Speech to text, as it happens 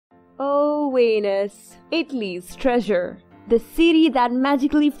Oh, Venice, Italy's treasure. The city that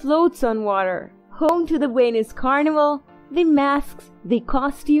magically floats on water. Home to the Venice Carnival, the masks, the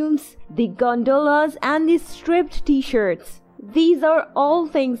costumes, the gondolas, and the stripped t-shirts. These are all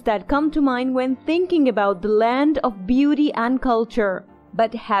things that come to mind when thinking about the land of beauty and culture.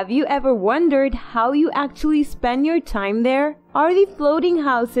 But have you ever wondered how you actually spend your time there? Are the floating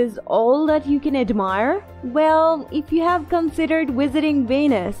houses all that you can admire? Well, if you have considered visiting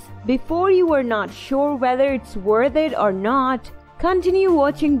Venice before you were not sure whether it's worth it or not, continue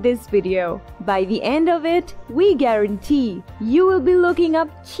watching this video. By the end of it, we guarantee you will be looking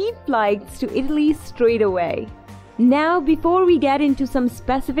up cheap flights to Italy straight away. Now, before we get into some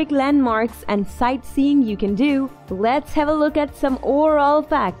specific landmarks and sightseeing you can do, let's have a look at some overall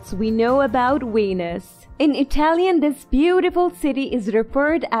facts we know about Venice. In Italian, this beautiful city is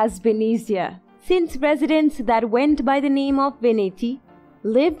referred as Venezia, since residents that went by the name of Veneti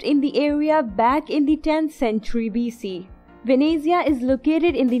lived in the area back in the 10th century BC. Venezia is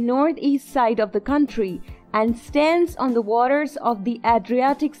located in the northeast side of the country and stands on the waters of the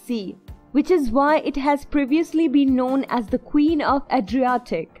Adriatic Sea, which is why it has previously been known as the Queen of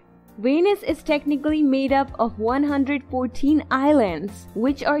Adriatic. Venice is technically made up of 114 islands,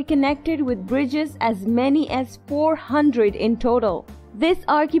 which are connected with bridges as many as 400 in total. This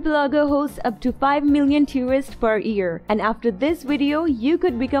archipelago hosts up to 5 million tourists per year, and after this video, you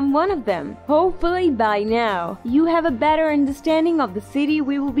could become one of them. Hopefully by now, you have a better understanding of the city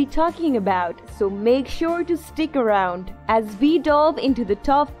we will be talking about, so make sure to stick around as we delve into the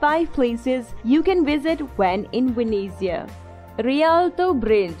top 5 places you can visit when in Venezia. Rialto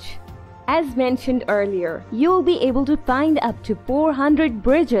Bridge. As mentioned earlier, you'll be able to find up to 400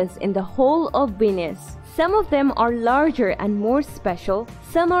 bridges in the whole of Venice. Some of them are larger and more special,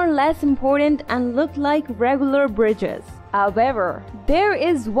 some are less important and look like regular bridges. However, there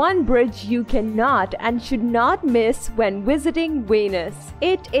is one bridge you cannot and should not miss when visiting Venice.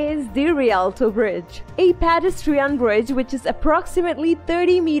 It is the Rialto Bridge, a pedestrian bridge which is approximately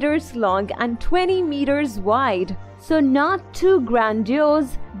 30 meters long and 20 meters wide. So not too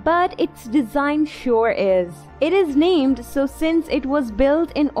grandiose, but its design sure is. It is named so since it was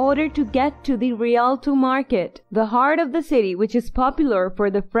built in order to get to the Rialto market, the heart of the city, which is popular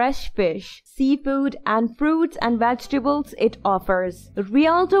for the fresh fish, seafood, and fruits and vegetables it offers.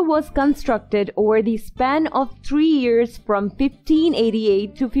 Rialto was constructed over the span of 3 years from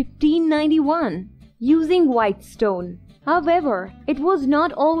 1588 to 1591, using white stone. However, it was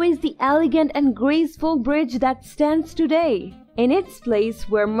not always the elegant and graceful bridge that stands today. In its place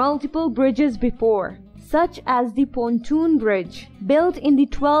were multiple bridges before, such as the pontoon bridge, built in the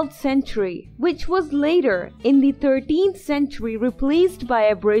 12th century, which was later, in the 13th century, replaced by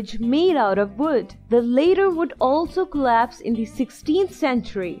a bridge made out of wood. The later would also collapse in the 16th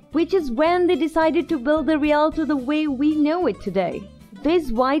century, which is when they decided to build the Rialto the way we know it today.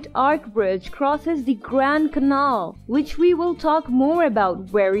 This white arch bridge crosses the Grand Canal, which we will talk more about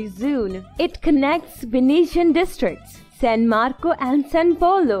very soon. It connects Venetian districts, San Marco and San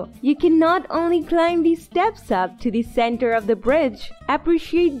Polo. You can not only climb the steps up to the center of the bridge,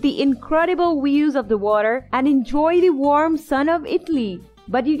 appreciate the incredible views of the water, and enjoy the warm sun of Italy,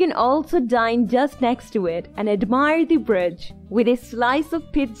 but you can also dine just next to it and admire the bridge with a slice of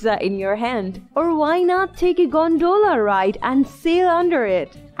pizza in your hand. Or why not take a gondola ride and sail under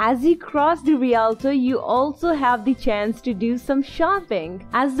it? As you cross the Rialto, you also have the chance to do some shopping,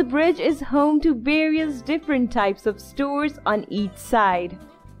 as the bridge is home to various different types of stores on each side.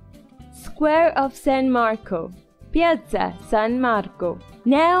 Square of San Marco. Piazza San Marco.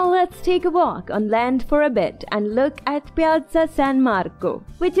 Now let's take a walk on land for a bit and look at Piazza San Marco,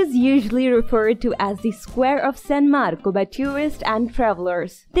 which is usually referred to as the Square of San Marco by tourists and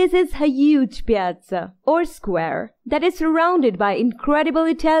travelers. This is a huge piazza, or square, that is surrounded by incredible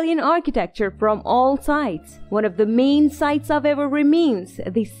Italian architecture from all sides. One of the main sites, however, remains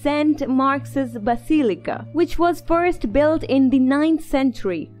the St. Mark's Basilica, which was first built in the 9th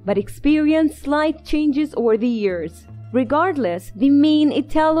century, but experienced slight changes over the years. Regardless, the main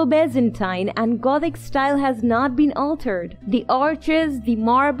Italo-Byzantine and Gothic style has not been altered. The arches, the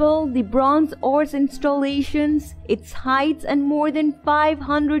marble, the bronze horse installations, its heights and more than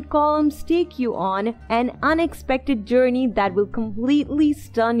 500 columns take you on an unexpected journey that will completely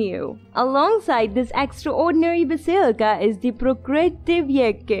stun you. Alongside this extraordinary basilica is the Procreti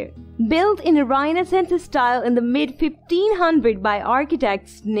Vecchie, built in a Renaissance style in the mid-1500s by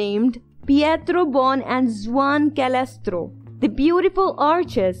architects named Pietro Bon and Juan Calestro. The beautiful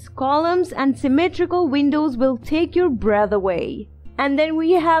arches, columns, and symmetrical windows will take your breath away. And then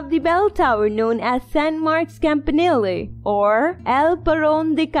we have the bell tower known as St. Mark's Campanile or El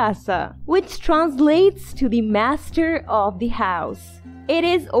Paron de Casa, which translates to the master of the house. It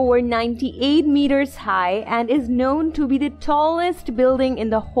is over 98 meters high and is known to be the tallest building in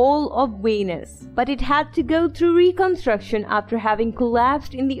the whole of Venice. But it had to go through reconstruction after having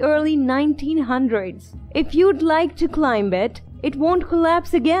collapsed in the early 1900s. If you'd like to climb it, it won't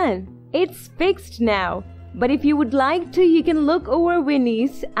collapse again. It's fixed now. But if you would like to, you can look over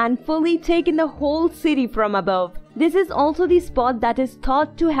Venice and fully take in the whole city from above. This is also the spot that is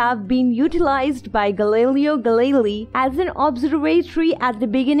thought to have been utilized by Galileo Galilei as an observatory at the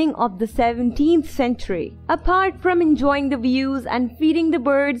beginning of the 17th century. Apart from enjoying the views and feeding the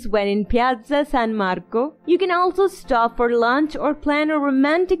birds when in Piazza San Marco, you can also stop for lunch or plan a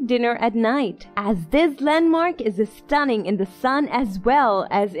romantic dinner at night, as this landmark is stunning in the sun as well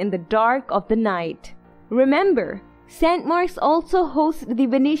as in the dark of the night. Remember, St. Mark's also hosts the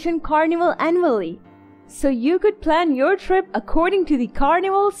Venetian Carnival annually, so you could plan your trip according to the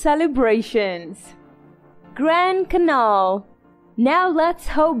carnival celebrations. Grand Canal. Now let's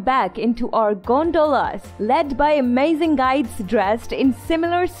hop back into our gondolas, led by amazing guides dressed in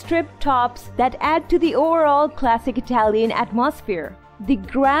similar strip tops that add to the overall classic Italian atmosphere. The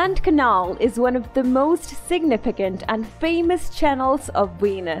Grand Canal is one of the most significant and famous channels of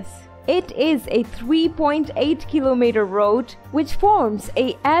Venice. It is a 3.8-kilometer road which forms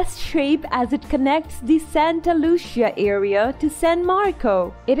a S shape as it connects the Santa Lucia area to San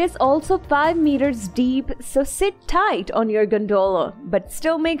Marco. It is also 5 meters deep, so sit tight on your gondola, but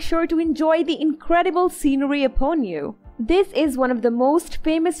still make sure to enjoy the incredible scenery upon you. This is one of the most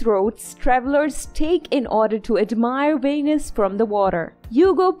famous roads travelers take in order to admire Venice from the water.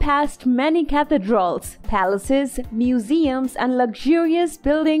 You go past many cathedrals, palaces, museums, and luxurious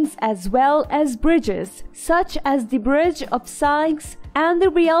buildings as well as bridges, such as the Bridge of Sighs and the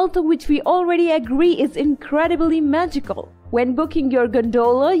Rialto, which we already agree is incredibly magical. When booking your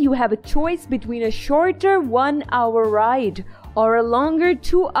gondola, you have a choice between a shorter 1-hour ride or a longer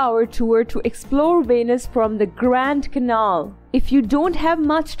 2-hour tour to explore Venice from the Grand Canal. If you don't have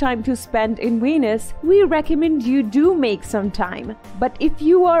much time to spend in Venice, we recommend you do make some time. But if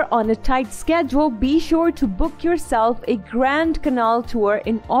you are on a tight schedule, be sure to book yourself a Grand Canal tour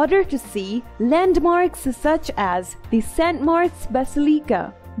in order to see landmarks such as the St. Mark's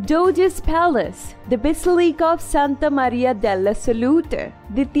Basilica, Doge's Palace, the Basilica of Santa Maria della Salute,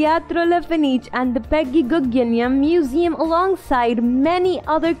 the Teatro La Fenice and the Peggy Guggenheim Museum, alongside many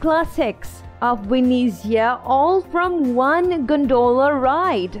other classics of Venezia, all from one gondola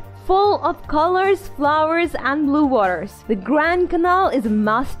ride. Full of colors, flowers and blue waters, the Grand Canal is a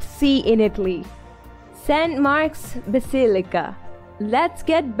must-see in Italy. St. Mark's Basilica. Let's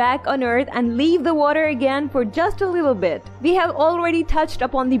get back on Earth and leave the water again for just a little bit. We have already touched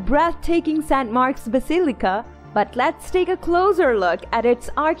upon the breathtaking St. Mark's Basilica, but let's take a closer look at its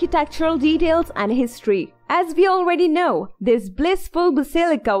architectural details and history. As we already know, this blissful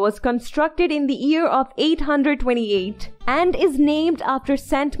basilica was constructed in the year of 828 and is named after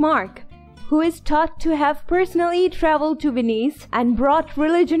St. Mark, who is thought to have personally traveled to Venice and brought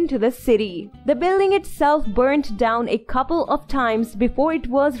religion to the city. The building itself burnt down a couple of times before it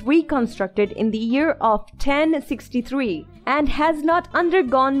was reconstructed in the year of 1063 and has not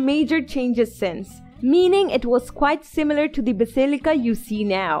undergone major changes since, meaning it was quite similar to the basilica you see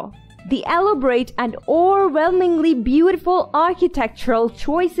now. The elaborate and overwhelmingly beautiful architectural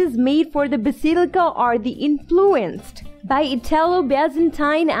choices made for the basilica are influenced by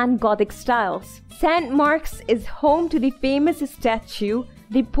Italo-Byzantine and Gothic styles. St. Mark's is home to the famous statue,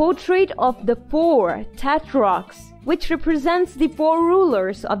 the portrait of the 4 Tetrarchs, which represents the 4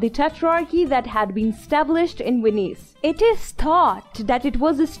 rulers of the Tetrarchy that had been established in Venice. It is thought that it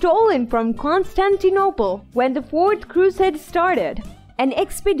was stolen from Constantinople when the 4th Crusade started, an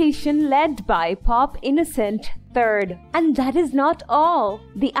expedition led by Pope Innocent III. And that is not all.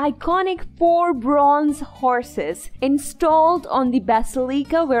 The iconic 4 bronze horses installed on the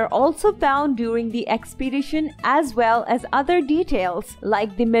basilica were also found during the expedition, as well as other details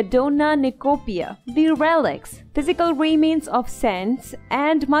like the Madonna Nicopia, the relics, physical remains of saints,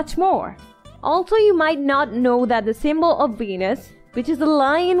 and much more. Also, you might not know that the symbol of Venus, which is a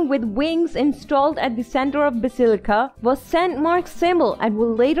lion with wings installed at the center of basilica, was St. Mark's symbol and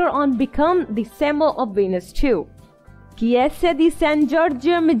will later on become the symbol of Venus too. Chiesa di San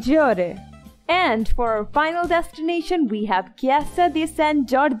Giorgio Maggiore. And for our final destination, we have Chiesa di San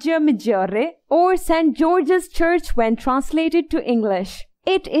Giorgio Maggiore, or St. George's Church when translated to English.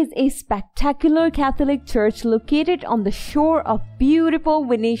 It is a spectacular Catholic church located on the shore of beautiful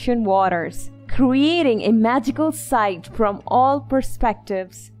Venetian waters. creating a magical sight from all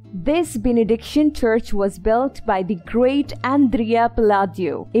perspectives. This Benediction church was built by the great Andrea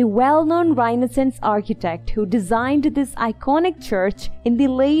Palladio, a well-known Renaissance architect who designed this iconic church in the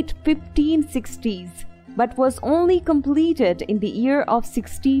late 1560s, but was only completed in the year of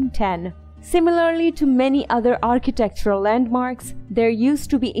 1610. Similarly to many other architectural landmarks, there used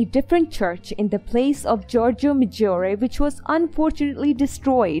to be a different church in the place of Giorgio Maggiore, which was unfortunately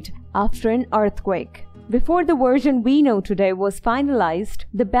destroyed after an earthquake. Before the version we know today was finalized,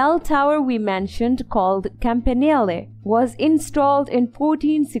 the bell tower we mentioned, called Campanile, was installed in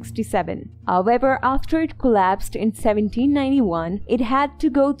 1467. However, after it collapsed in 1791, it had to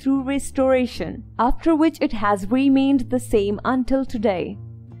go through restoration, after which it has remained the same until today.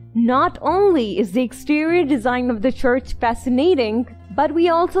 Not only is the exterior design of the church fascinating, but we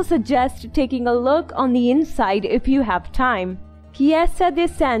also suggest taking a look on the inside if you have time. Chiesa di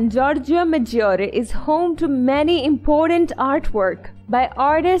San Giorgio Maggiore is home to many important artwork by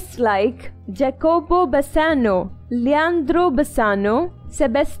artists like Jacopo Bassano, Leandro Bassano,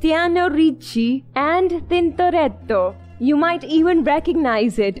 Sebastiano Ricci, and Tintoretto. You might even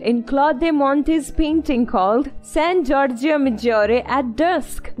recognize it in Claude de Monte's painting called San Giorgio Maggiore at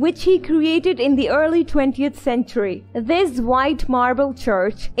Dusk, which he created in the early 20th century. This white marble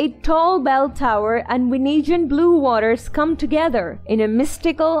church, a tall bell tower, and Venetian blue waters come together in a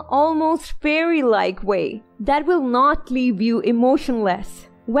mystical, almost fairy-like way that will not leave you emotionless.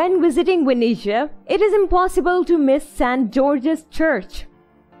 When visiting Venice, it is impossible to miss St. George's Church.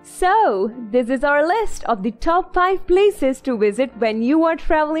 So, this is our list of the top 5 places to visit when you are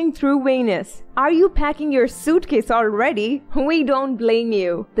traveling through Venice. Are you packing your suitcase already? We don't blame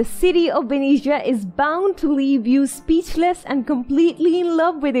you. The city of Venice is bound to leave you speechless and completely in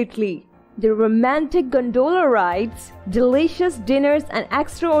love with Italy. The romantic gondola rides, delicious dinners, and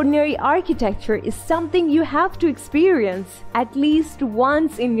extraordinary architecture is something you have to experience at least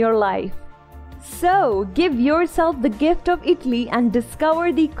once in your life. So, give yourself the gift of Italy and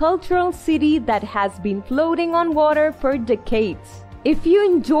discover the cultural city that has been floating on water for decades. If you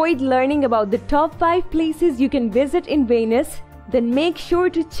enjoyed learning about the top 5 places you can visit in Venice, then make sure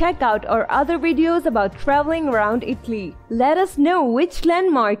to check out our other videos about traveling around Italy. Let us know which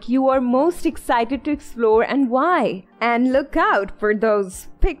landmark you are most excited to explore and why. And look out for those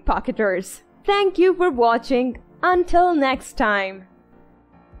pickpocketers. Thank you for watching. Until next time.